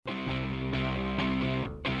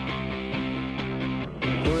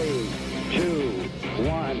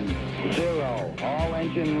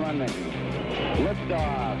engine running.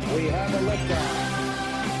 Liftoff. We have a liftoff.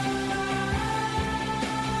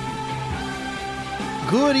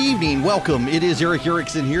 Good evening. Welcome. It is Eric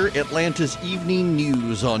Erickson here, Atlanta's Evening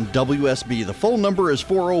News on WSB. The phone number is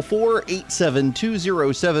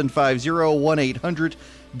 404-872-0750, 1-800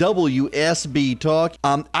 WSB Talk.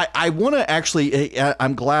 I want to actually,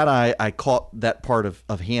 I'm glad I caught that part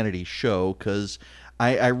of Hannity's show, because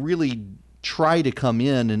I really try to come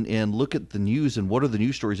in and look at the news and what are the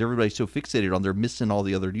news stories everybody's so fixated on. They're missing all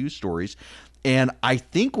the other news stories. And I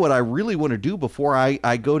think what I really want to do before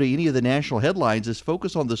I go to any of the national headlines is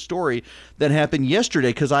focus on the story that happened yesterday,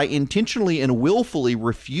 because I intentionally and willfully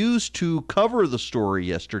refused to cover the story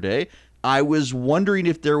yesterday. I was wondering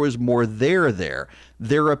if there was more there.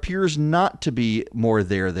 There appears not to be more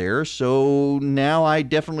there. So now I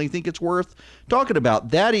definitely think it's worth talking about.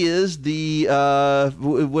 That is the,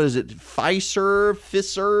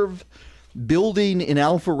 Fiserv building in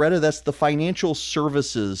Alpharetta. That's the financial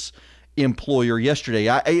services employer yesterday.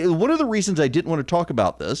 One of the reasons I didn't want to talk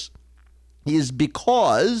about this is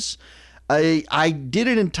because I did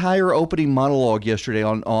an entire opening monologue yesterday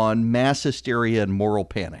on mass hysteria and moral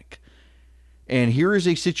panic. And here is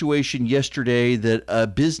a situation yesterday that a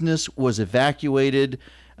business was evacuated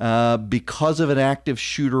because of an active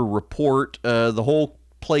shooter report. The whole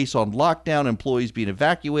place on lockdown, employees being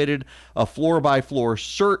evacuated, a floor-by-floor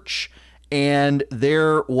search, and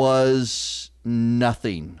there was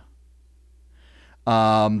nothing.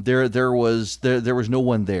 There was no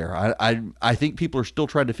one there. I think people are still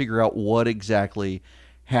trying to figure out what exactly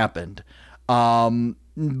happened. I'm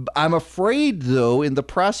afraid, though, in the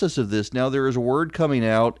process of this, now there is a word coming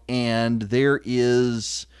out, and there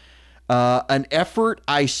is an effort,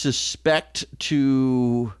 I suspect,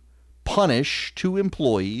 to punish two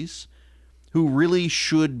employees who really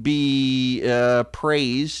should be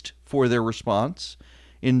praised for their response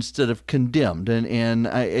instead of condemned. And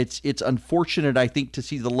it's unfortunate, I think, to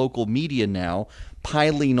see the local media now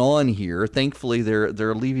piling on here. Thankfully,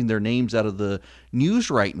 they're leaving their names out of the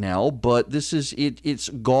news right now, but it's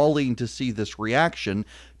galling to see this reaction.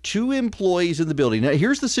 Two employees in the building. Now,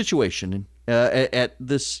 here's the situation at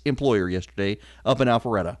this employer yesterday up in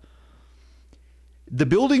Alpharetta. The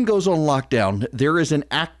building goes on lockdown. There is an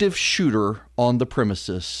active shooter on the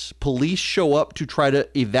premises. Police show up to try to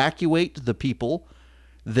evacuate the people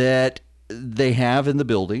that they have in the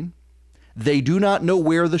building. They do not know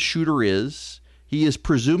where the shooter is. He is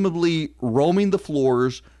presumably roaming the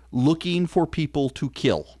floors looking for people to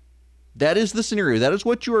kill. That is the scenario. That is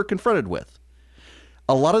what you are confronted with.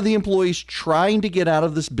 A lot of the employees trying to get out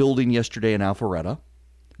of this building yesterday in Alpharetta.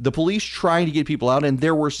 The police trying to get people out, and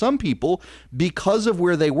there were some people, because of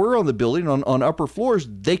where they were on the building, on upper floors,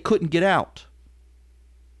 they couldn't get out.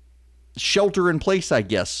 Shelter in place, I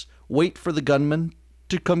guess. Wait for the gunman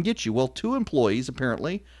to come get you. Well, two employees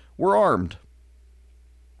apparently were armed.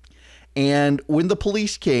 And when the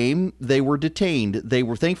police came, they were detained. They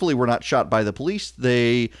were thankfully were not shot by the police.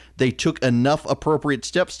 They took enough appropriate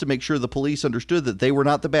steps to make sure the police understood that they were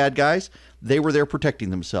not the bad guys. They were there protecting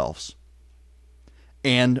themselves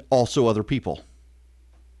and also other people.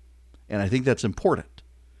 And I think that's important.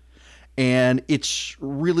 And it's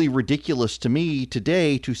really ridiculous to me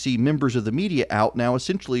today to see members of the media out now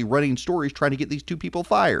essentially running stories trying to get these two people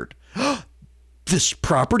fired. This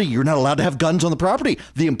property, you're not allowed to have guns on the property.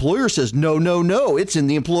 The employer says, no, it's in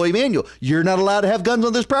the employee manual. You're not allowed to have guns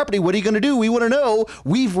on this property. What are you going to do? We want to know.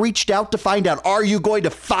 We've reached out to find out. Are you going to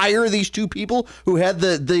fire these two people who had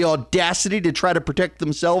the audacity to try to protect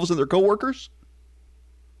themselves and their coworkers?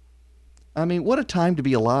 I mean, what a time to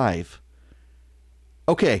be alive.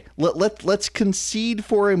 Okay, let's concede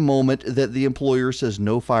for a moment that the employer says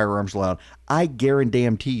no firearms allowed. I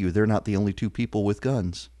guarantee you they're not the only two people with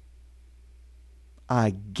guns.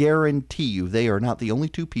 I guarantee you they are not the only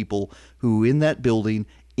two people who in that building,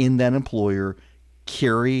 in that employer,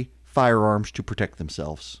 carry firearms to protect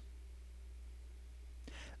themselves.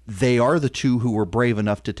 They are the two who were brave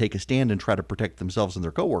enough to take a stand and try to protect themselves and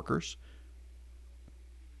their coworkers.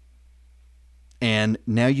 And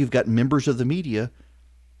now you've got members of the media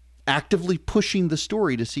actively pushing the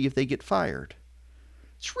story to see if they get fired.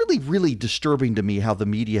 It's really, really disturbing to me how the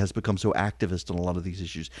media has become so activist on a lot of these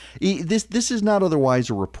issues. This is not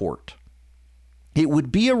otherwise a report. It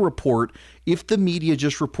would be a report if the media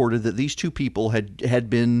just reported that these two people had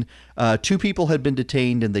been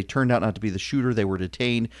detained and they turned out not to be the shooter. They were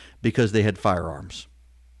detained because they had firearms.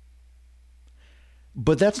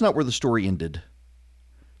 But that's not where the story ended.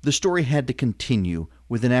 The story had to continue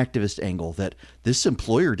with an activist angle that this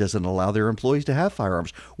employer doesn't allow their employees to have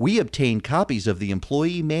firearms. We obtained copies of the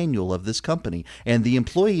employee manual of this company, and the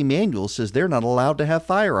employee manual says they're not allowed to have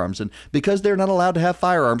firearms. And because they're not allowed to have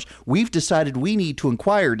firearms, we've decided we need to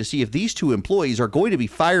inquire to see if these two employees are going to be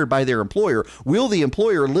fired by their employer. Will the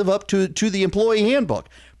employer live up to the employee handbook?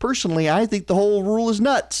 Personally, I think the whole rule is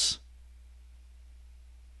nuts.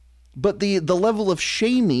 But the level of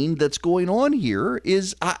shaming that's going on here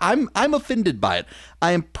is I'm offended by it.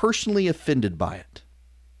 I am personally offended by it.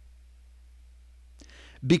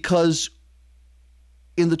 Because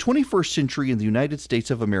in the 21st century in the United States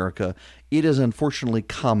of America, it is unfortunately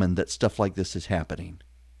common that stuff like this is happening.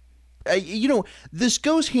 This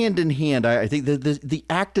goes hand in hand. I think the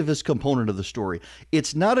activist component of the story.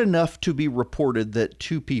 It's not enough to be reported that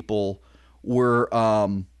two people were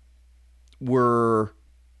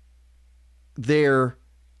there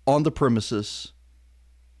on the premises.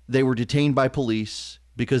 They were detained by police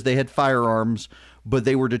because they had firearms, but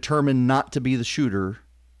they were determined not to be the shooter.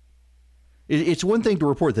 It's one thing to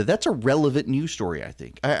report that. That's a relevant news story, I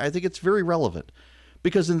think. I think it's very relevant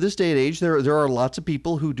because in this day and age, there are lots of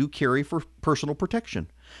people who do carry for personal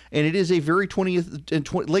protection. And it is a very late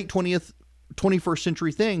 20th, 21st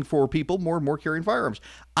century thing for people more and more carrying firearms.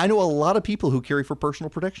 I know a lot of people who carry for personal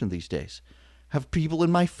protection these days. Have people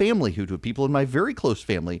in my family who do, people in my very close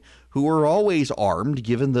family who are always armed,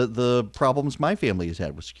 given the problems my family has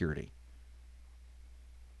had with security.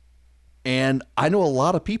 And I know a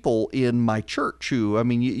lot of people in my church who, I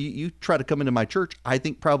mean, you try to come into my church, I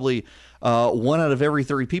think probably 1 out of every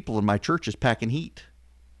 30 people in my church is packing heat.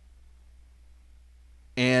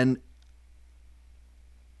 And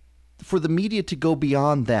for the media to go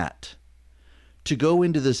beyond that, to go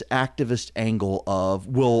into this activist angle of,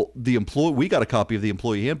 well, we got a copy of the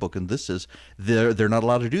employee handbook, and this is they're not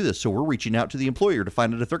allowed to do this. So we're reaching out to the employer to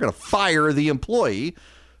find out if they're going to fire the employee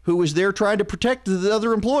who was there trying to protect the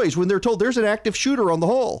other employees when they're told there's an active shooter on the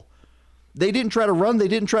hole. They didn't try to run. They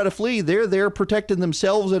didn't try to flee. They're there protecting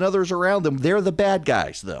themselves and others around them. They're the bad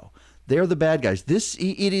guys, though. They're the bad guys.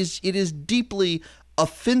 It is deeply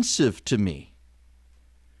offensive to me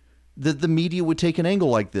that the media would take an angle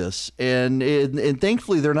like this. And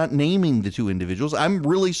thankfully, they're not naming the two individuals. I'm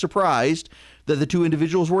really surprised that the two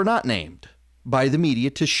individuals were not named by the media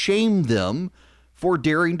to shame them for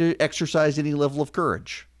daring to exercise any level of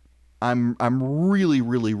courage. I'm really,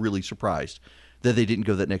 really, really surprised that they didn't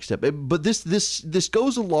go that next step. But this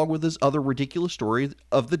goes along with this other ridiculous story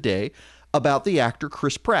of the day about the actor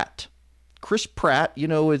Chris Pratt. Chris Pratt,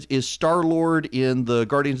 is Star-Lord in the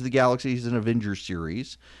Guardians of the Galaxy and Avengers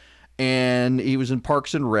series. And he was in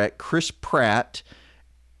Parks and Rec. Chris Pratt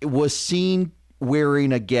was seen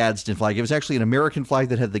wearing a Gadsden flag. It was actually an American flag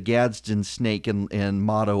that had the Gadsden snake and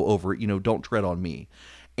motto over it, don't tread on me.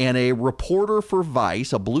 And a reporter for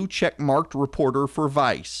Vice, a blue check marked reporter for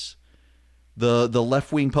Vice, the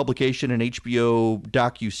left-wing publication and HBO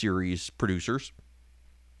docuseries producers,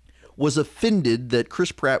 was offended that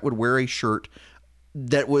Chris Pratt would wear a shirt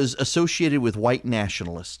that was associated with white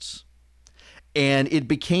nationalists. And it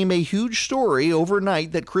became a huge story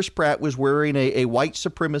overnight that Chris Pratt was wearing a white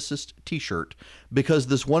supremacist t-shirt because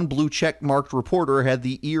this one blue check marked reporter had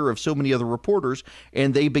the ear of so many other reporters,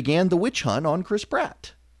 and they began the witch hunt on Chris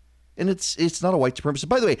Pratt. And it's not a white supremacist.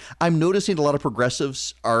 By the way, I'm noticing a lot of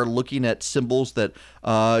progressives are looking at symbols that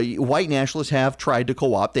white nationalists have tried to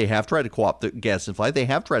co-opt. They have tried to co-opt the Gadsden flag. They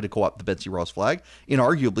have tried to co-opt the Betsy Ross flag,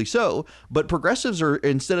 inarguably so. But progressives are,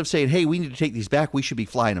 instead of saying, hey, we need to take these back, we should be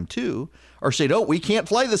flying them too, are saying, oh, we can't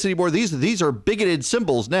fly this anymore. These are bigoted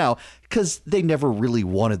symbols now, because they never really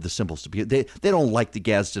wanted the symbols to be. They don't like the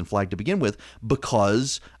Gadsden flag to begin with,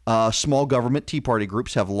 because small government Tea Party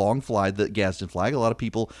groups have long flied the Gadsden flag. A lot of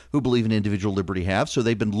people who believe in individual liberty have. So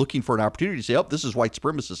they've been looking for an opportunity to say, oh, this is white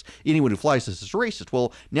supremacist. Anyone who flies this is racist.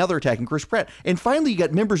 Well, now they're attacking Chris Pratt. And finally, you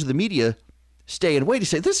got members of the media staying away to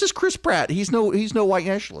say, this is Chris Pratt. He's no white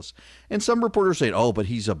nationalist. And some reporters say, oh, but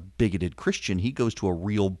he's a bigoted Christian. He goes to a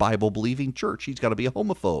real Bible-believing church. He's got to be a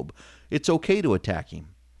homophobe. It's okay to attack him.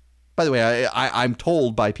 By the way, I'm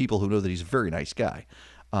told by people who know that he's a very nice guy.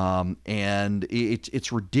 And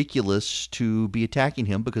it's ridiculous to be attacking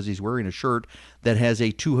him because he's wearing a shirt that has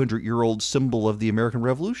a 200-year-old symbol of the American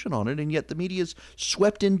Revolution on it, and yet the media's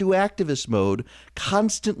swept into activist mode,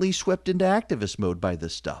 constantly swept into activist mode by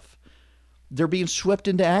this stuff. They're being swept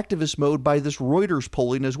into activist mode by this Reuters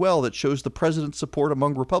polling as well that shows the president's support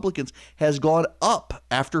among Republicans has gone up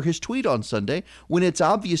after his tweet on Sunday, when it's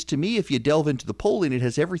obvious to me, if you delve into the polling, it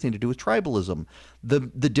has everything to do with tribalism. The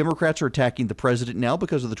Democrats are attacking the president now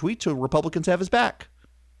because of the tweet, so Republicans have his back.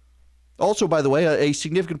 Also, by the way, a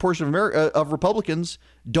significant portion of Republicans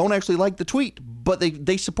don't actually like the tweet, but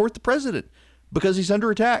they support the president because he's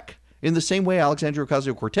under attack. In the same way, Alexandria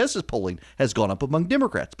Ocasio-Cortez's polling has gone up among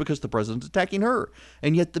Democrats because the president's attacking her.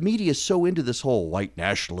 And yet the media is so into this whole white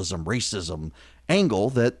nationalism, racism angle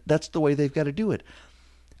that that's the way they've got to do it.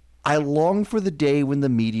 I long for the day when the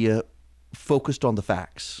media focused on the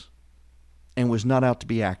facts and was not out to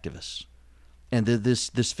be activists. And this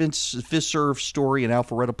Fiserv story and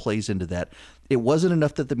Alpharetta plays into that. It wasn't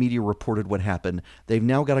enough that the media reported what happened. They've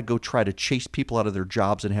now got to go try to chase people out of their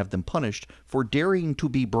jobs and have them punished for daring to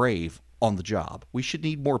be brave on the job. We should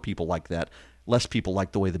need more people like that, less people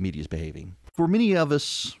like the way the media is behaving. For many of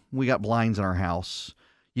us, we got blinds in our house.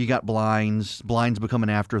 You got blinds. Blinds become an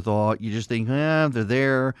afterthought. You just think, they're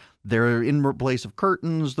there. They're in place of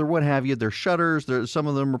curtains. They're what have you. They're shutters. Some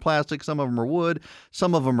of them are plastic. Some of them are wood.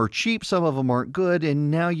 Some of them are cheap. Some of them aren't good.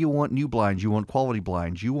 And now you want new blinds. You want quality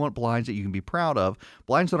blinds. You want blinds that you can be proud of.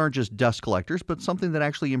 Blinds that aren't just dust collectors, but something that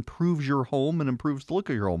actually improves your home and improves the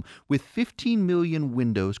look of your home. With 15 million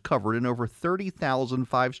windows covered and over 30,000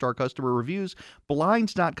 five-star customer reviews,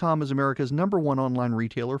 Blinds.com is America's #1 online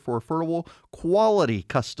retailer for affordable, quality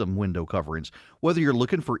custom window coverings. Whether you're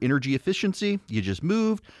looking for energy efficiency, you just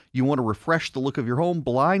moved, you want to refresh the look of your home,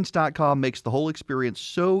 Blinds.com makes the whole experience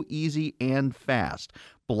so easy and fast.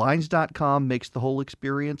 Blinds.com makes the whole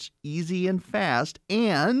experience easy and fast,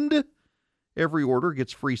 and every order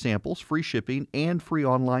gets free samples, free shipping, and free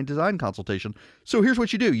online design consultation. So here's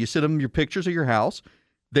what you do. You send them your pictures of your house.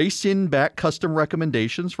 They send back custom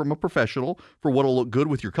recommendations from a professional for what will look good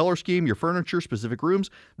with your color scheme, your furniture, specific rooms.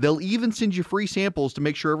 They'll even send you free samples to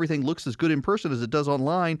make sure everything looks as good in person as it does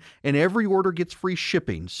online, and every order gets free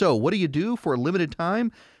shipping. So what do you do for a limited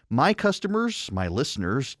time? My customers, my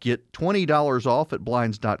listeners, get $20 off at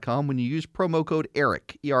Blinds.com when you use promo code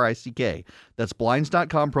ERIC, E-R-I-C-K. That's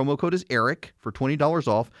Blinds.com. Promo code is ERIC for $20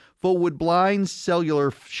 off. Fullwood blinds,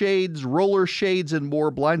 cellular shades, roller shades, and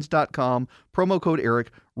more. Blinds.com. Promo code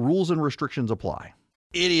ERIC. Rules and restrictions apply.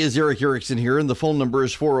 It is Eric Erickson here, and the phone number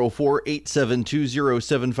is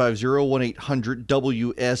 404-872-0750,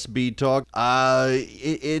 1-800-WSB-TALK. I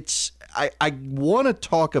want to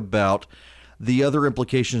talk about the other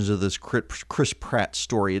implications of this Chris Pratt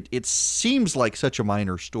story. It seems like such a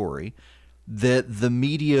minor story that the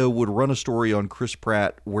media would run a story on Chris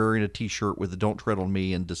Pratt wearing a T-shirt with a "Don't Tread on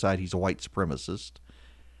Me" and decide he's a white supremacist,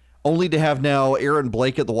 only to have now Aaron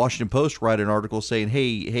Blake at the Washington Post write an article saying,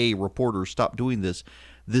 hey, reporters, stop doing this.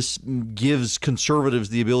 This gives conservatives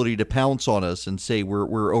the ability to pounce on us and say we're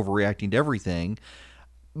overreacting to everything.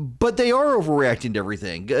 But they are overreacting to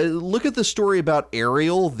everything. Look at the story about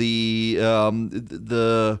Ariel, the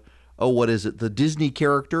Disney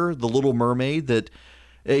character, the Little Mermaid, that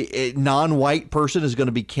a non-white person is going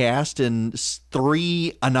to be cast, and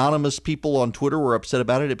 3 anonymous people on Twitter were upset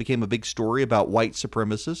about it. It became a big story about white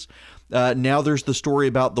supremacists. Now there's the story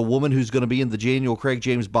about the woman who's going to be in the Daniel Craig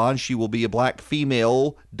James Bond. She will be a black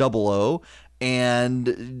female 00. And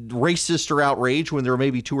racists are outraged when there are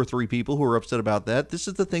maybe 2 or 3 people who are upset about that. This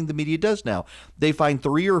is the thing the media does now. They find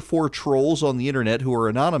 3 or 4 trolls on the internet who are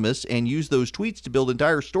anonymous and use those tweets to build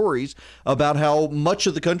entire stories about how much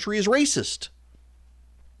of the country is racist.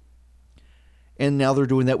 And now they're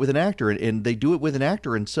doing that with an actor, and they do it with an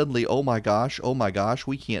actor, and suddenly, oh my gosh,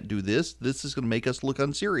 we can't do this. This is going to make us look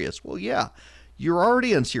unserious. Well, yeah, you're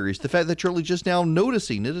already unserious. The fact that you're only just now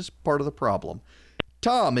noticing it is part of the problem.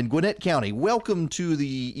 Tom in Gwinnett County, welcome to the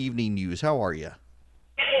evening news. How are you?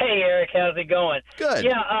 Hey, Eric, how's it going? Good.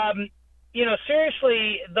 Yeah,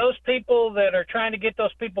 seriously, those people that are trying to get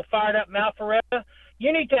those people fired up in Alpharetta,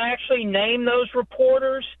 you need to actually name those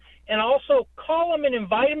reporters and also call them and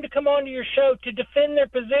invite them to come onto your show to defend their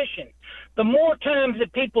position. The more times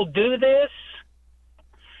that people do this,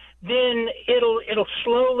 then it'll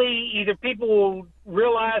slowly, either people will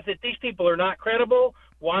realize that these people are not credible.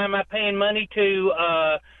 Why am I paying money to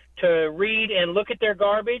read and look at their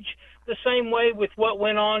garbage? The same way with what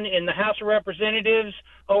went on in the House of Representatives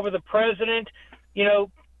over the president. You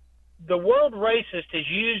know, the word racist is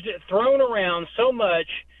thrown around so much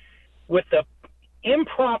with the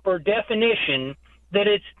improper definition that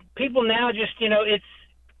it's people now just,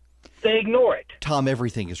 they ignore it. Tom,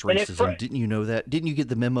 everything is racism. Didn't you know that? Didn't you get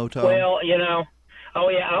the memo, Tom? Well, oh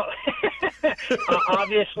yeah,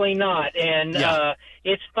 obviously not. And yeah.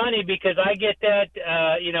 It's funny because I get that,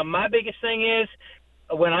 my biggest thing is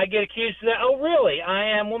when I get accused of that, oh really, I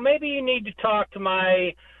am, well maybe you need to talk to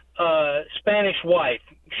my Spanish wife.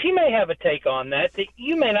 She may have a take on that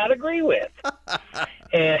you may not agree with.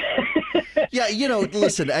 And yeah,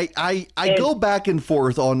 listen, I go back and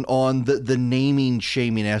forth on the naming,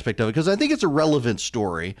 shaming aspect of it because I think it's a relevant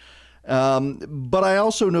story. But I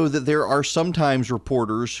also know that there are sometimes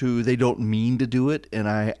reporters who they don't mean to do it, and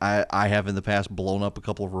I have in the past blown up a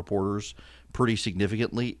couple of reporters pretty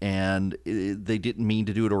significantly, and they didn't mean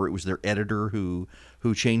to do it, or it was their editor who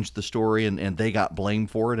changed the story, and they got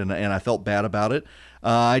blamed for it, and I felt bad about it.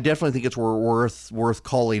 I definitely think it's worth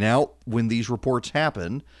calling out when these reports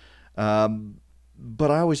happen.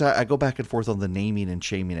 But I go back and forth on the naming and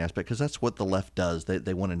shaming aspect, because that's what the left does.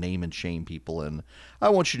 They want to name and shame people, and I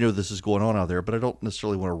want you to know this is going on out there, but I don't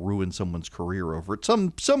necessarily want to ruin someone's career over it.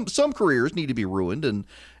 Some careers need to be ruined, and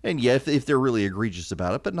yeah, if they're really egregious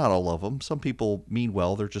about it, but not all of them. Some people mean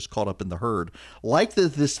well; they're just caught up in the herd. Like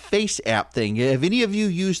this Face app thing. Have any of you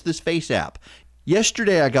used this Face app?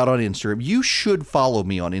 Yesterday I got on Instagram. You should follow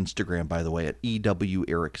me on Instagram, by the way, at EW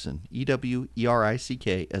Erickson,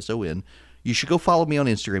 EWERICKSON. You should go follow me on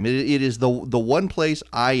Instagram. It is the one place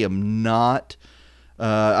I am not.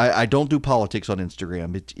 I don't do politics on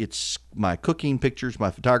Instagram. It's my cooking pictures, my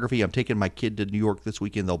photography. I'm taking my kid to New York this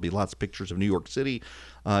weekend. There'll be lots of pictures of New York City.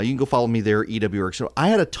 You can go follow me there, EW Erickson. I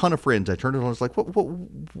had a ton of friends. I turned it on. I was like,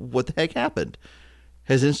 what the heck happened?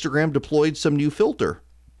 Has Instagram deployed some new filter?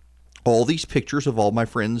 All these pictures of all my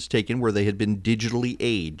friends taken where they had been digitally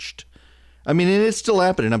aged. I mean, and it's still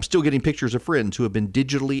happening. I'm still getting pictures of friends who have been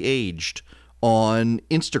digitally aged on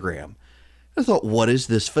Instagram. I thought, what is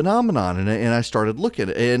this phenomenon? And I started looking.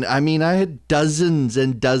 And I mean, I had dozens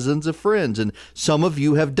and dozens of friends, and some of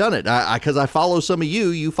you have done it. Because I follow some of you.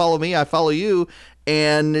 You follow me, I follow you.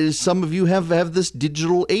 And some of you have this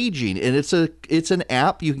digital aging. And it's an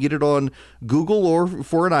app. You can get it on Google or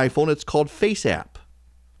for an iPhone. It's called Face App.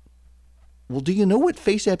 Well, do you know what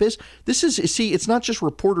Face App is? It's not just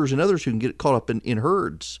reporters and others who can get caught up in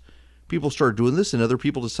herds. People started doing this, and other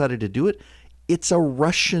people decided to do it. It's a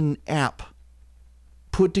Russian app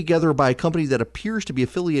put together by a company that appears to be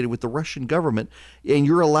affiliated with the Russian government, and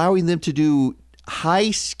you're allowing them to do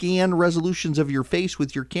high scan resolutions of your face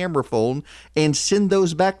with your camera phone and send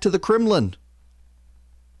those back to the Kremlin.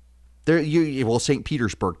 St.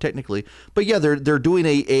 Petersburg, technically. But yeah, they're doing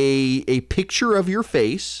a picture of your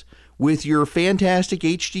face with your fantastic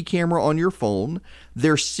HD camera on your phone.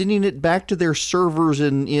 They're sending it back to their servers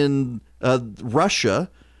in Russia,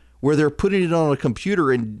 where they're putting it on a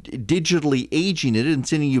computer and digitally aging it and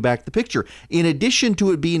sending you back the picture. In addition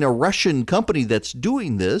to it being a Russian company that's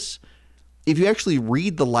doing this, if you actually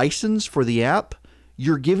read the license for the app,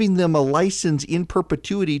 you're giving them a license in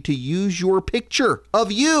perpetuity to use your picture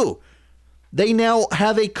of you. They now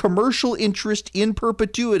have a commercial interest in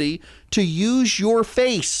perpetuity to use your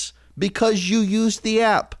face because you used the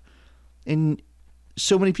app. And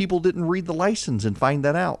so many people didn't read the license and find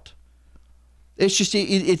that out. It's just,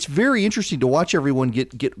 it's very interesting to watch everyone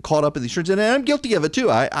get caught up in these trends. And I'm guilty of it too.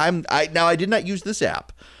 I did not use this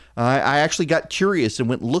app. I actually got curious and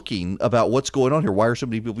went looking about what's going on here. Why are so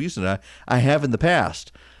many people using it? I have in the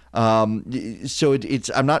past. So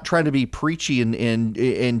I'm not trying to be preachy and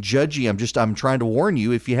judgy. I'm trying to warn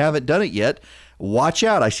you, if you haven't done it yet, watch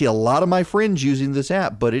out. I see a lot of my friends using this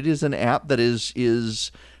app, but it is an app that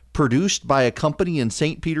is produced by a company in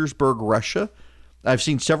St. Petersburg, Russia. I've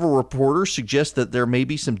seen several reporters suggest that there may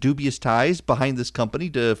be some dubious ties behind this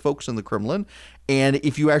company to folks in the Kremlin. And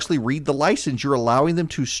if you actually read the license, you're allowing them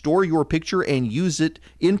to store your picture and use it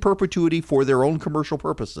in perpetuity for their own commercial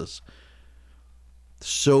purposes.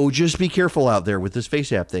 So just be careful out there with this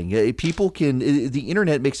Face App thing. The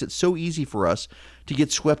internet makes it so easy for us to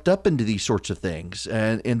get swept up into these sorts of things.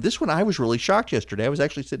 And this one, I was really shocked yesterday. I was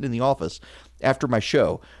actually sitting in the office after my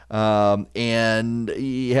show and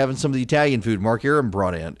having some of the Italian food Mark Aaron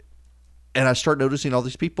brought in. And I start noticing all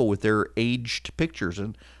these people with their aged pictures.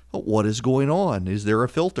 And what is going on? Is there a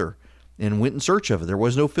filter? And went in search of it. There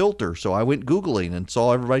was no filter. So I went Googling and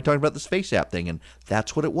saw everybody talking about this Face App thing. And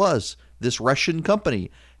that's what it was. This Russian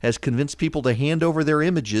company has convinced people to hand over their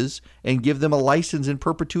images and give them a license in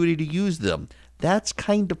perpetuity to use them. That's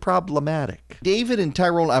kind of problematic. David and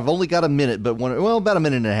Tyrone, I've only got a minute, but about a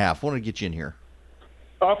minute and a half. I want to get you in here.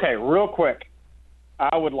 Okay, real quick.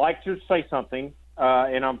 I would like to say something,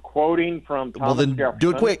 and I'm quoting from Thomas Jefferson.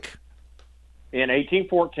 Do it quick. In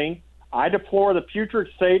 1814, I deplore the putrid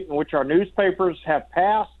state in which our newspapers have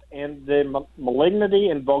passed and the malignity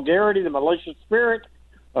and vulgarity, the malicious spirit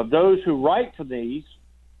of those who write for these.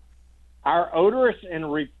 Our odorous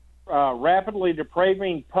and rapidly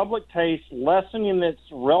depraving public taste, lessening its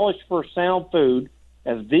relish for sound food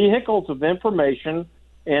as vehicles of information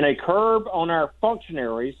and a curb on our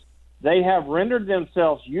functionaries, they have rendered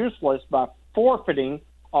themselves useless by forfeiting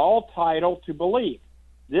all title to belief.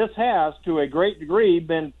 This has, to a great degree,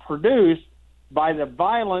 been produced by the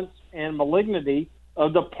violence and malignity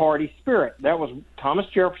of the party spirit. That was Thomas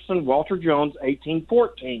Jefferson, Walter Jones,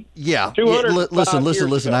 1814. Yeah. 205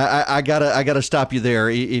 Listen. ago. I gotta stop you there.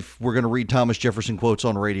 If we're gonna read Thomas Jefferson quotes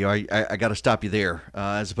on radio, I gotta stop you there,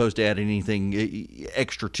 as opposed to adding anything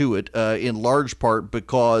extra to it. In large part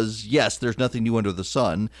because yes, there's nothing new under the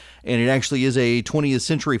sun, and it actually is a 20th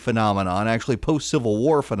century phenomenon, actually post-Civil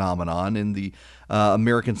War phenomenon in the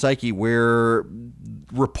American psyche, where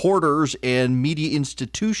reporters and media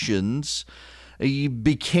institutions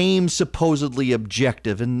became supposedly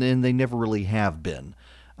objective, and they never really have been.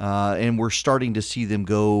 And we're starting to see them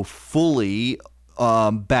go fully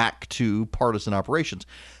back to partisan operations.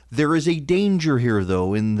 There is a danger here,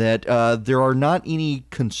 though, in that there are not any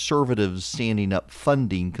conservatives standing up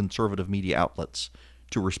funding conservative media outlets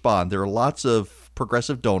to respond. There are lots of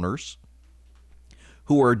progressive donors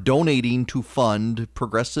who are donating to fund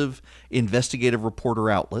progressive investigative reporter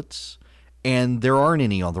outlets. And there aren't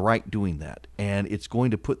any on the right doing that. And it's going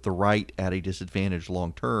to put the right at a disadvantage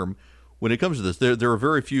long term when it comes to this. There are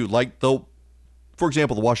very few, for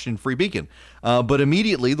example, the Washington Free Beacon. But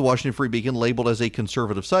immediately, the Washington Free Beacon, labeled as a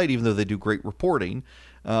conservative site, even though they do great reporting,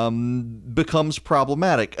 becomes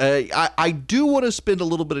problematic. I do want to spend a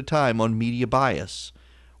little bit of time on media bias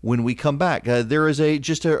when we come back. There is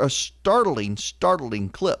just a startling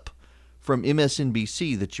clip from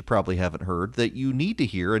MSNBC that you probably haven't heard that you need to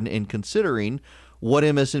hear. And considering what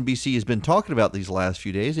MSNBC has been talking about these last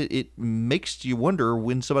few days, it makes you wonder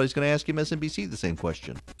when somebody's going to ask MSNBC the same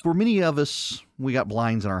question. For many of us, we got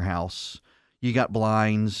blinds in our house. You got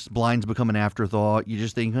blinds. Blinds become an afterthought. You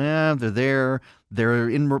just think, they're there. They're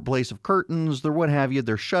in place of curtains. They're what have you.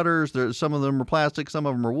 They're shutters. Some of them are plastic. Some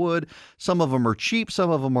of them are wood. Some of them are cheap. Some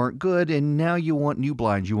of them aren't good. And now you want new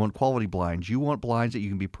blinds. You want quality blinds. You want blinds that you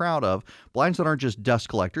can be proud of. Blinds that aren't just dust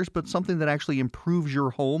collectors, but something that actually improves your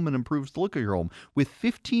home and improves the look of your home. With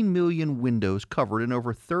 15 million windows covered and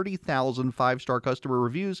over 30,000 five-star customer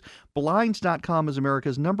reviews, Blinds.com is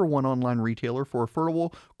America's #1 online retailer for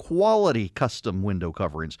affordable, quality custom window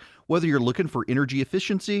coverings. Whether you're looking for energy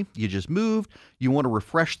efficiency, you just moved, you want to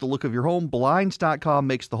refresh the look of your home, Blinds.com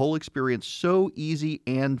makes the whole experience so easy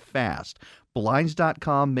and fast.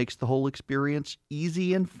 Blinds.com makes the whole experience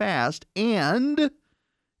easy and fast, and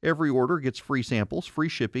every order gets free samples, free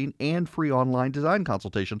shipping, and free online design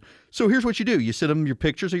consultation. So here's what you do. You send them your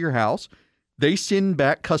pictures of your house. They send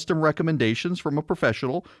back custom recommendations from a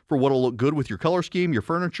professional for what will look good with your color scheme, your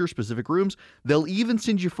furniture, specific rooms. They'll even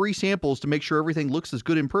send you free samples to make sure everything looks as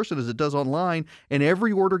good in person as it does online, and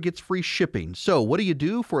every order gets free shipping. So what do you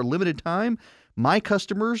do for a limited time? My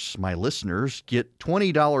customers, my listeners, get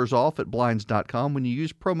 $20 off at Blinds.com when you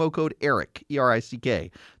use promo code ERIC, E-R-I-C-K.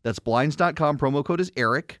 That's Blinds.com. Promo code is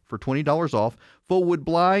ERIC for $20 off. Fullwood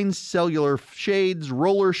blinds, cellular shades,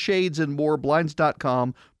 roller shades, and more.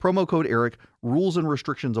 Blinds.com. Promo code ERIC. Rules and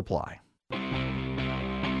restrictions apply. 3,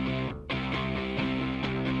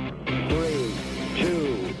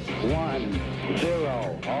 2, 1,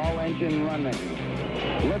 0. All engine running.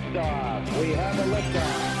 Liftoff. We have a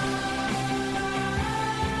liftoff.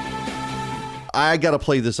 I got to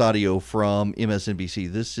play this audio from MSNBC.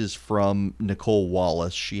 This is from Nicole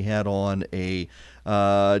Wallace. She had on a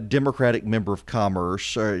Democratic member of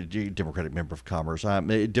Congress. Being a Democratic member of Congress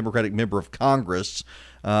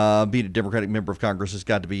has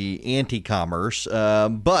got to be anti-commerce,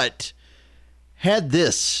 but had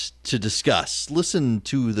this to discuss. Listen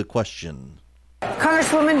to the question.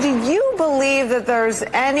 Congresswoman, do you believe that there's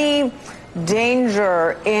any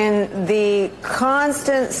danger in the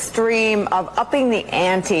constant stream of upping the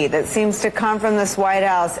ante that seems to come from this White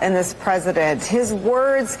House and this president? His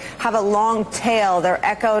words have a long tail. They're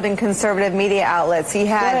echoed in conservative media outlets. He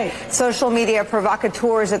had social media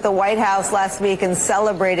provocateurs at the White House last week and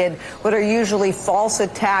celebrated what are usually false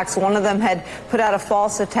attacks. One of them had put out a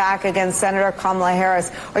false attack against Senator Kamala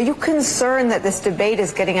Harris. Are you concerned that this debate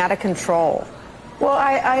is getting out of control? Well,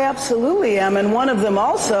 I absolutely am. And one of them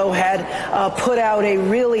also had put out a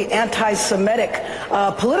really anti-Semitic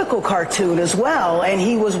political cartoon as well, and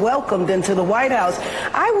he was welcomed into the White House.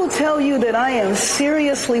 I will tell you that I am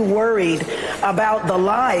seriously worried about the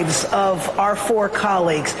lives of our 4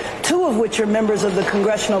 colleagues, 2 of which are members of the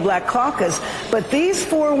Congressional Black Caucus. But these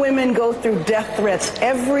 4 women go through death threats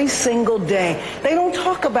every single day. They don't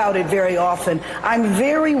talk about it very often. I'm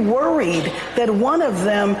very worried that one of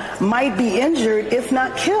them might be injured, if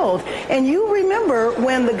not killed. And you remember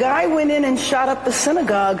when the guy went in and shot up the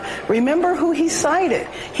synagogue, remember who he cited?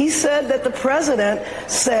 He said that the president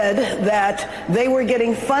said that they were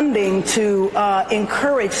getting funding to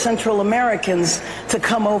encourage Central Americans to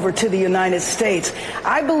come over to the United States.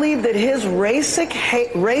 I believe that his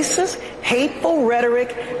racist, hate hateful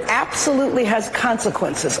rhetoric absolutely has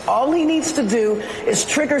consequences. All he needs to do is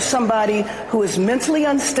trigger somebody who is mentally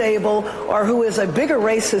unstable or who is a bigger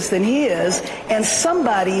racist than he is, and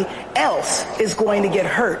somebody else is going to get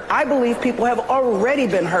hurt. I believe people have already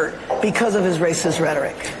been hurt because of his racist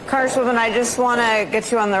rhetoric. Congresswoman, I just want to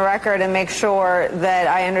get you on the record and make sure that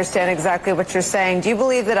I understand exactly what you're saying. Do you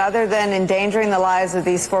believe that other than endangering the lives of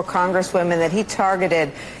these 4 congresswomen that he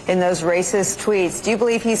targeted in those racist tweets, do you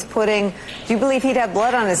believe he'd have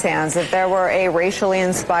blood on his hands if there were a racially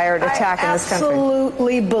inspired attack in this country? I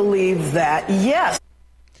absolutely believe that, yes.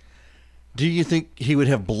 Do you think he would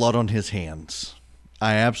have blood on his hands?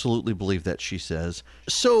 I absolutely believe that, she says.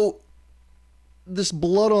 So, this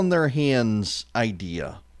blood on their hands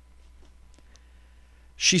idea.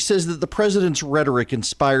 She says that the president's rhetoric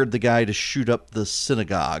inspired the guy to shoot up the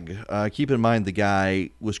synagogue. Keep in mind, the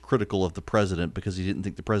guy was critical of the president because he didn't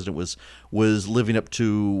think the president was living up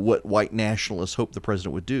to what white nationalists hoped the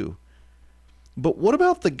president would do. But what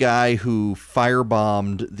about the guy who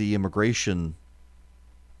firebombed the immigration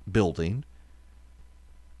building?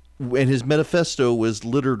 And his manifesto was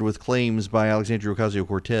littered with claims by Alexandria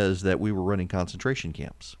Ocasio-Cortez that we were running concentration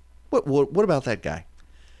camps. What about that guy?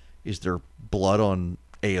 Is there blood on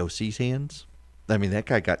AOC's hands? I mean, that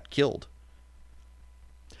guy got killed.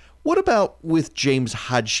 What about with James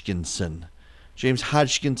Hodgkinson? James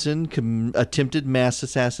Hodgkinson attempted mass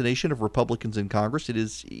assassination of Republicans in Congress. It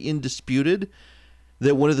is indisputed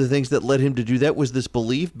that one of the things that led him to do that was this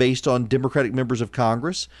belief based on Democratic members of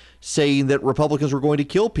Congress saying that Republicans were going to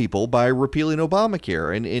kill people by repealing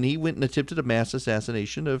Obamacare. And he went and attempted a mass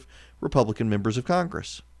assassination of Republican members of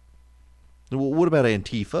Congress. What about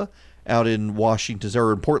Antifa out in Washington,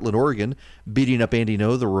 or in Portland, Oregon, beating up Andy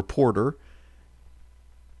Ngo, the reporter?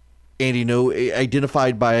 Andy Ngo,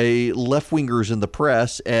 identified by left-wingers in the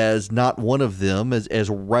press as not one of them, as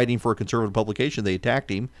writing for a conservative publication. They attacked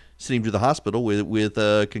him, sent him to the hospital with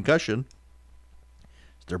a concussion.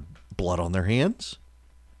 Is there blood on their hands?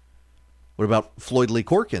 What about Floyd Lee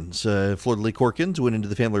Corkins? Floyd Lee Corkins went into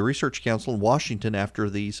the Family Research Council in Washington after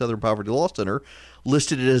the Southern Poverty Law Center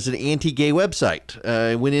listed it as an anti-gay website.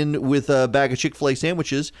 Went in with a bag of Chick-fil-A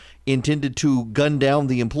sandwiches, intended to gun down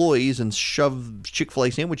the employees and shove Chick-fil-A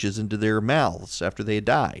sandwiches into their mouths after they had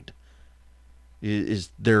died. Is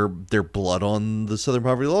there blood on the Southern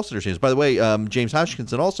Poverty Law Center's hands? By the way, James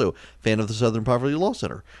Hodgkinson, also fan of the Southern Poverty Law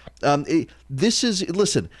Center.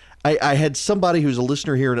 Listen, I had somebody who's a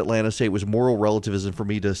listener here in Atlanta say it was moral relativism for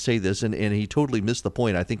me to say this, and he totally missed the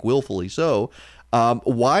point, I think willfully so.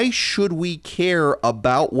 Why should we care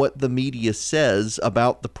about what the media says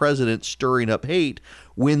about the president stirring up hate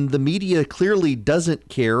when the media clearly doesn't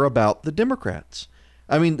care about the Democrats?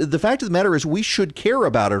 I mean, the fact of the matter is we should care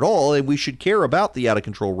about it all, and we should care about the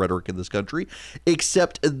out-of-control rhetoric in this country,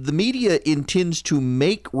 except the media intends to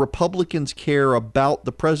make Republicans care about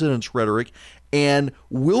the president's rhetoric and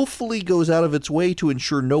willfully goes out of its way to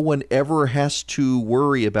ensure no one ever has to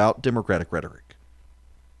worry about Democratic rhetoric.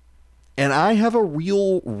 And I have a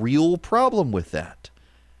real problem with that.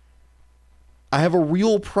 I have a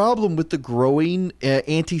real problem with the growing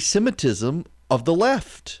anti-Semitism of the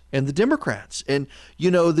left and the Democrats. And,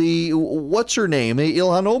 what's her name?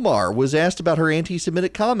 Ilhan Omar was asked about her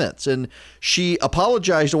anti-Semitic comments, and she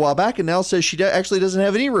apologized a while back and now says she actually doesn't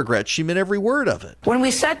have any regrets. She meant every word of it. When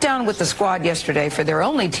we sat down with the squad yesterday for their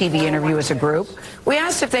only TV interview as a group, we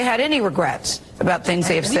asked if they had any regrets about things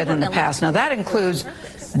they have said in the past. Now, that includes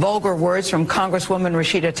vulgar words from Congresswoman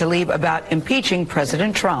Rashida Tlaib about impeaching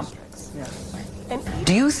President Trump.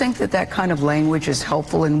 Do you think that kind of language is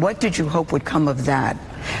helpful, and what did you hope would come of that?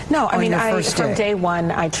 No, I mean, from day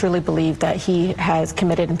one, I truly believe that he has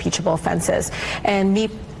committed impeachable offenses. And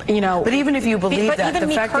But even if you believe that, the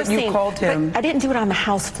fact that you called him... I didn't do it on the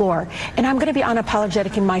House floor. And I'm going to be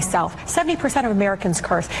unapologetic in myself. 70% of Americans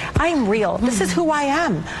curse. I am real. This is who I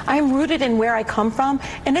am. I am rooted in where I come from.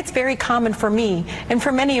 And it's very common for me and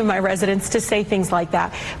for many of my residents to say things like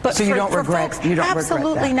that. But so you don't regret that?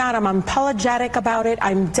 Absolutely not. I'm unapologetic about it.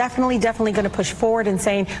 I'm definitely going to push forward in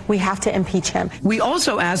saying we have to impeach him. We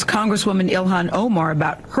also asked Congresswoman Ilhan Omar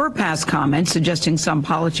about her past comments suggesting some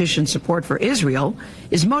politicians' support for Israel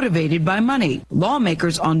is motivated by money.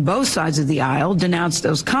 Lawmakers on both sides of the aisle denounced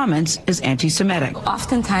those comments as anti-Semitic.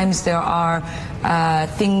 Oftentimes there are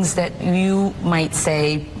things that you might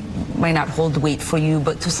say might not hold weight for you,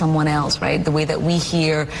 but to someone else, right? The way that we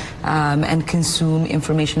hear and consume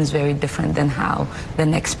information is very different than how the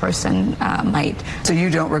next person might. So you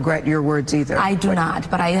don't regret your words either? I do not,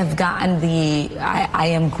 but I have gotten I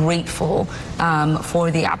am grateful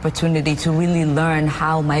for the opportunity to really learn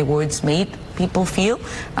how my words might people feel,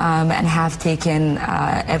 and have taken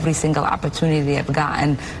every single opportunity I've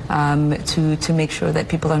gotten to make sure that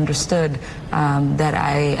people understood that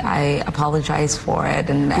I apologize for it.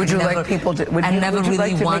 And Would you never, like people to? Would I you, never would you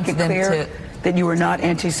really like to want make it them clear to. that you were not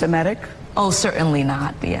anti-Semitic? Oh, certainly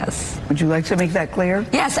not. Yes. Would you like to make that clear?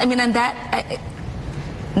 Yes. I mean, and that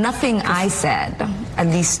nothing I said, at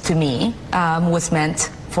least to me, was meant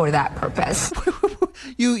for that purpose.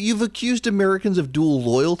 You've accused Americans of dual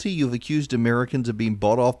loyalty. You've accused Americans of being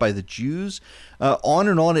bought off by the Jews. On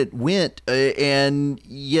and on it went, and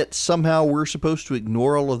yet somehow we're supposed to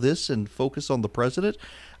ignore all of this and focus on the president.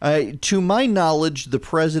 To my knowledge, the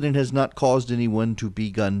president has not caused anyone to be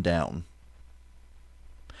gunned down.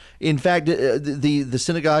 In fact, the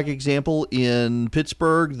synagogue example in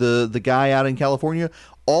Pittsburgh, the guy out in California,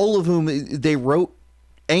 all of whom they wrote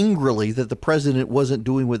angrily that the president wasn't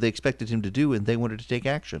doing what they expected him to do, and they wanted to take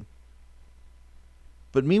action.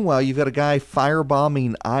 But meanwhile, you've got a guy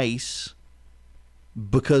firebombing ICE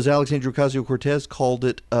because Alexandria Ocasio-Cortez called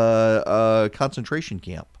it a concentration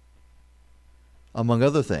camp, among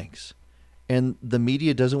other things. And the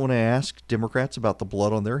media doesn't want to ask Democrats about the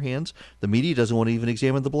blood on their hands. The media doesn't want to even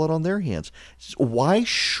examine the blood on their hands. Why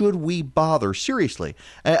should we bother? Seriously,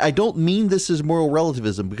 I don't mean this as moral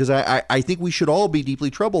relativism, because I think we should all be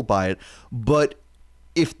deeply troubled by it. But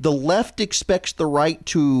if the left expects the right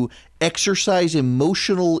to exercise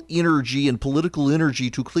emotional energy and political energy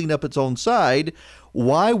to clean up its own side,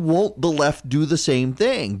 why won't the left do the same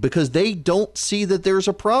thing? Because they don't see that there's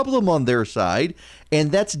a problem on their side,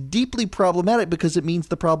 and that's deeply problematic because it means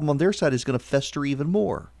the problem on their side is going to fester even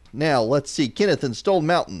more. Now, let's see. Kenneth in Stone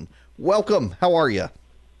Mountain, welcome. How are you?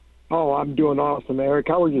 Oh, I'm doing awesome, Eric.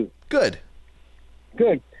 How are you? Good.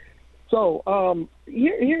 Good. So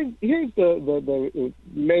here's the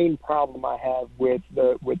main problem I have with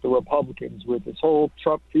the Republicans with this whole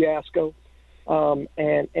Trump fiasco.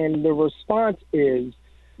 And the response is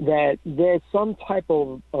that there's some type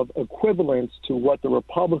of equivalence to what the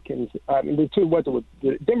Republicans, to what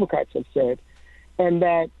the Democrats have said, and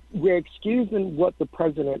that we're excusing what the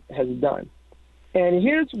president has done. And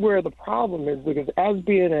here's where the problem is, because as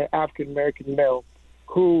being an African-American male,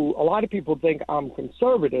 who a lot of people think I'm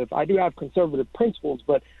conservative, I do have conservative principles,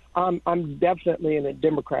 but I'm definitely in a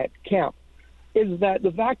Democrat camp, is that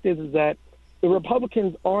the fact is that the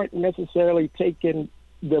Republicans aren't necessarily taking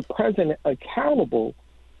the president accountable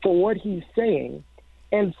for what he's saying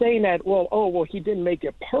and saying that, well, he didn't make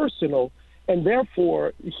it personal, and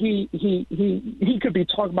therefore he could be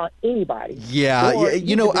talking about anybody. Yeah,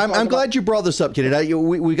 I'm glad you brought this up, Kennedy.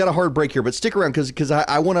 We got a hard break here, but stick around because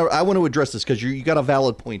I want to address this because you got a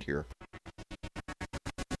valid point here.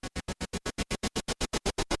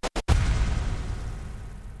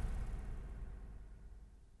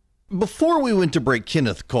 Before we went to break,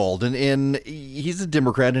 Kenneth called, and he's a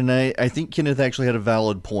Democrat, and I think Kenneth actually had a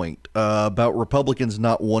valid point about Republicans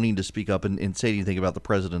not wanting to speak up and say anything about the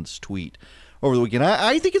president's tweet over the weekend.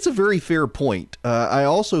 I think it's a very fair point. I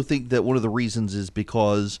also think that one of the reasons is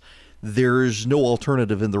because there's no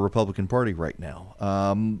alternative in the Republican Party right now.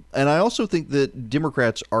 And I also think that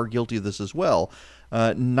Democrats are guilty of this as well.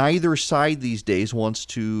 Neither side these days wants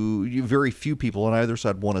to, very few people on either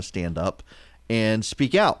side want to stand up and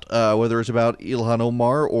speak out, whether it's about Ilhan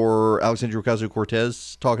Omar or Alexandria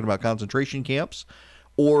Ocasio-Cortez talking about concentration camps,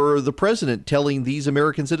 or the president telling these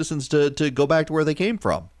American citizens to go back to where they came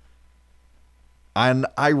from. And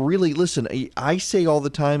I really, listen, I say all the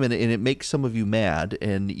time, and it makes some of you mad,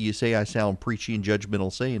 and you say I sound preachy and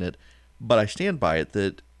judgmental saying it, but I stand by it,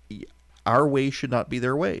 that our ways should not be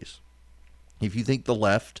their ways. If you think the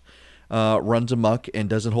left runs amok and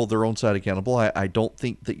doesn't hold their own side accountable, I don't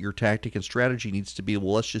think that your tactic and strategy needs to be,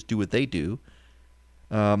 well, let's just do what they do.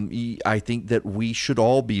 I think that we should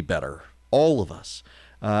all be better, all of us.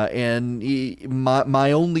 And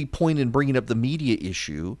my only point in bringing up the media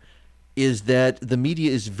issue is that the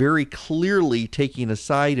media is very clearly taking a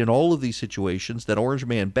side in all of these situations, that Orange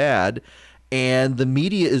Man bad, and the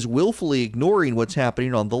media is willfully ignoring what's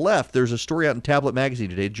happening on the left. There's a story out in Tablet Magazine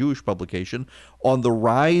today, a Jewish publication, on the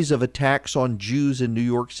rise of attacks on Jews in New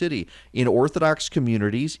York City. In Orthodox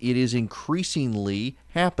communities, it is increasingly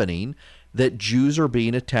happening that Jews are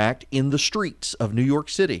being attacked in the streets of New York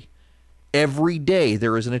City. Every day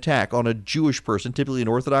there is an attack on a Jewish person, typically an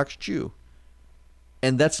Orthodox Jew.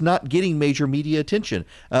 And that's not getting major media attention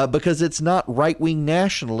because it's not right-wing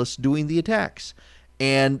nationalists doing the attacks.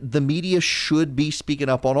 And the media should be speaking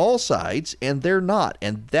up on all sides, and they're not.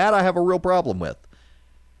 And that I have a real problem with.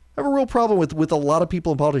 I have a real problem with a lot of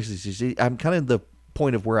people in politics. You see, I'm kind of the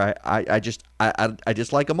point of where I just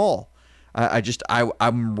like them all.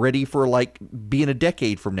 I'm ready for like being a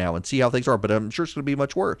decade from now and see how things are, but I'm sure it's going to be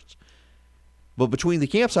much worse. But between the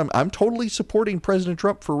camps, I'm totally supporting President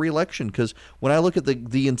Trump for re-election, because when I look at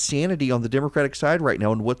the insanity on the Democratic side right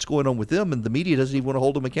now and what's going on with them, and the media doesn't even want to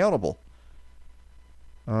hold them accountable.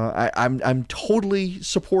 I'm totally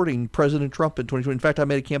supporting President Trump in 2020. In fact, I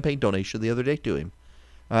made a campaign donation the other day to him.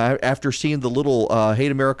 After seeing the little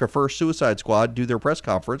Hate America First Suicide Squad do their press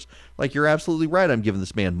conference, like, you're absolutely right, I'm giving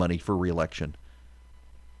this man money for re-election.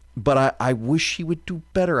 But I wish he would do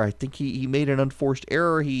better. I think he made an unforced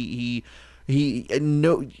error.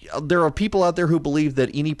 There are people out there who believe that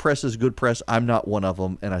any press is good press. I'm not one of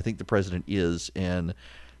them, and I think the president is, and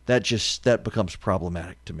that becomes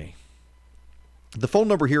problematic to me. The phone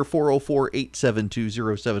number here,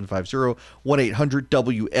 404-872-0750,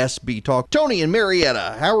 1-800-WSB-TALK. Tony and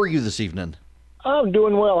Marietta, how are you this evening? I'm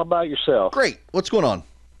doing well. How about yourself? Great. What's going on?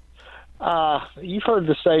 You've heard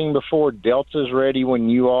the saying before, Delta's ready when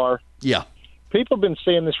you are. Yeah. People have been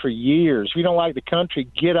saying this for years. If you don't like the country,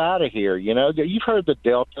 get out of here. You know, you've heard the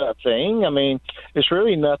Delta thing. I mean, it's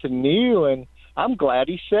really nothing new, and I'm glad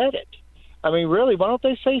he said it. I mean, really, why don't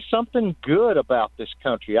they say something good about this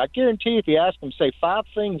country? I guarantee if you ask them, say 5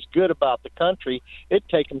 things good about the country, it'd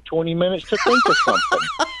take them 20 minutes to think of something.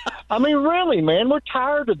 I mean, really, man, we're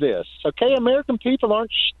tired of this, okay? American people aren't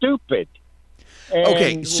stupid. And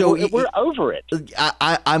okay, so we're over it.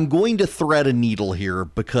 I'm going to thread a needle here,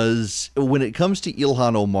 because when it comes to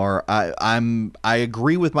Ilhan Omar, I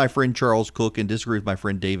agree with my friend Charles Cook and disagree with my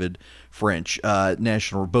friend David French,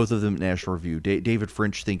 both of them National Review. David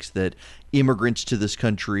French thinks that immigrants to this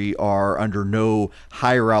country are under no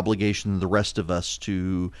higher obligation than the rest of us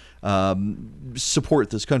to support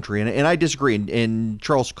this country. And I disagree. And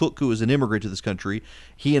Charles Cook, who is an immigrant to this country,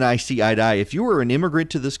 he and I see eye to eye. If you are an immigrant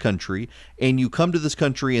to this country and you come to this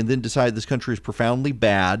country and then decide this country is profoundly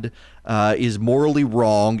bad, is morally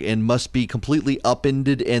wrong, and must be completely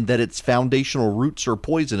upended, and that its foundational roots are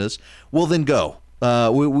poisonous, well, then go.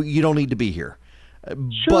 You don't need to be here. Sure.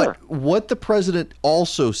 But what the president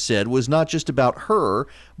also said was not just about her,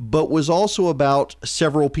 but was also about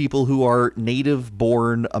several people who are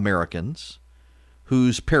native-born Americans,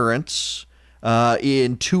 whose parents,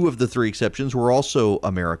 in 2 of the 3 exceptions, were also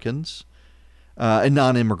Americans, and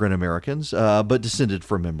non-immigrant Americans, but descended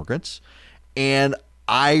from immigrants. And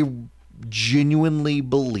I genuinely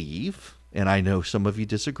believe, and I know some of you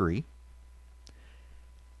disagree,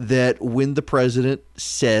 that when the president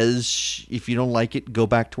says, if you don't like it, go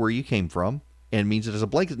back to where you came from, and means it as a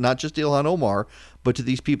blanket, not just to Ilhan Omar, but to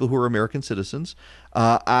these people who are American citizens,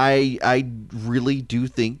 I really do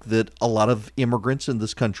think that a lot of immigrants in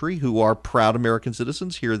this country who are proud American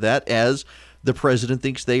citizens hear that as the president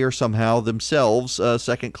thinks they are somehow themselves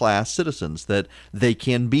second-class citizens, that they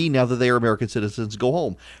can be, now that they are American citizens, go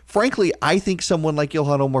home. Frankly, I think someone like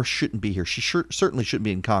Ilhan Omar shouldn't be here. She certainly shouldn't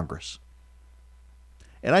be in Congress.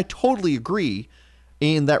 And I totally agree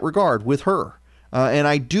in that regard with her. And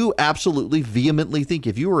I do absolutely vehemently think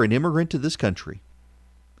if you are an immigrant to this country,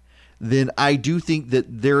 then I do think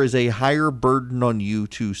that there is a higher burden on you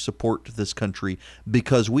to support this country,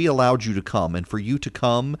 because we allowed you to come. And for you to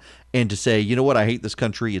come and to say, you know what, I hate this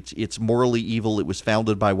country, it's morally evil, it was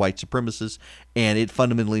founded by white supremacists, and it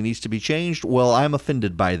fundamentally needs to be changed, well, I'm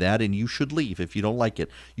offended by that, and you should leave if you don't like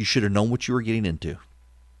it. You should have known what you were getting into.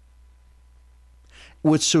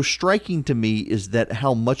 What's so striking to me is that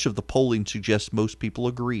how much of the polling suggests most people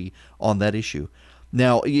agree on that issue.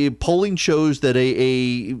 Now, polling shows that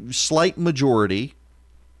a slight majority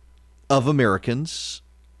of Americans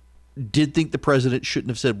did think the president shouldn't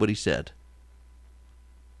have said what he said.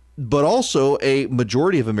 But also a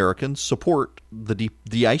majority of Americans support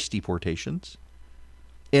the ICE deportations.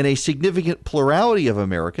 And a significant plurality of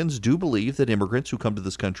Americans do believe that immigrants who come to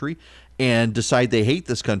this country and decide they hate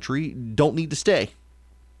this country don't need to stay.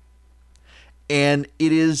 And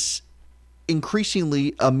it is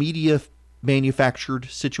increasingly a media-manufactured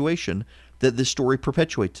situation that this story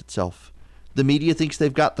perpetuates itself. The media thinks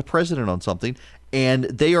they've got the president on something, and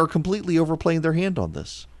they are completely overplaying their hand on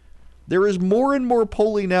this. There is more and more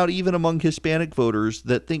polling out, even among Hispanic voters,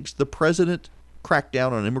 that thinks the president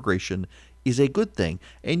crackdown on immigration is a good thing.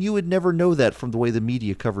 And you would never know that from the way the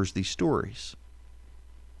media covers these stories.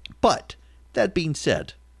 But, that being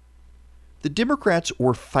said, the Democrats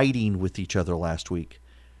were fighting with each other last week.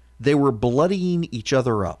 They were bloodying each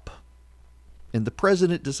other up. And the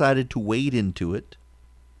president decided to wade into it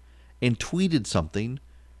and tweeted something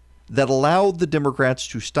that allowed the Democrats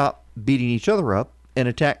to stop beating each other up and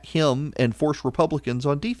attack him and force Republicans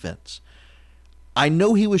on defense. I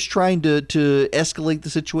know he was trying to escalate the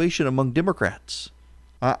situation among Democrats.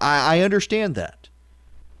 I understand that.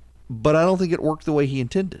 but I don't think it worked the way he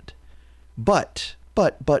intended. But,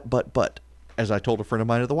 as I told a friend of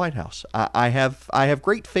mine at the White House, I have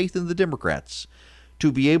great faith in the Democrats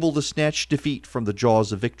to be able to snatch defeat from the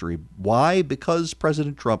jaws of victory. Why? Because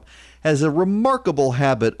President Trump has a remarkable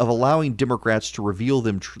habit of allowing Democrats to reveal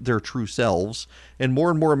their true selves, and more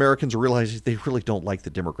Americans are realizing they really don't like the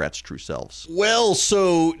Democrats' true selves. Well,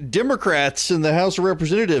 so Democrats in the House of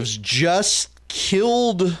Representatives just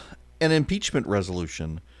killed an impeachment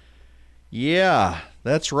resolution. Yeah,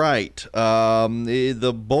 that's right.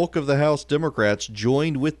 The bulk of the House Democrats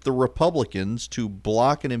joined with the Republicans to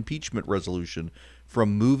block an impeachment resolution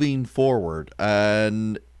from moving forward.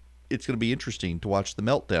 And it's going to be interesting to watch the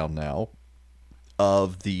meltdown now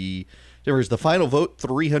of the final vote,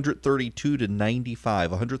 332 to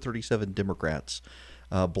 95, 137 Democrats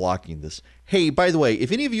blocking this. Hey, by the way,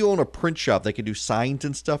 if any of you own a print shop that can do signs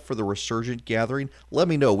and stuff for the Resurgent gathering, let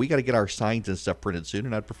me know. We got to get our signs and stuff printed soon,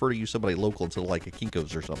 and I'd prefer to use somebody local instead of like a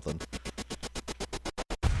Kinko's or something.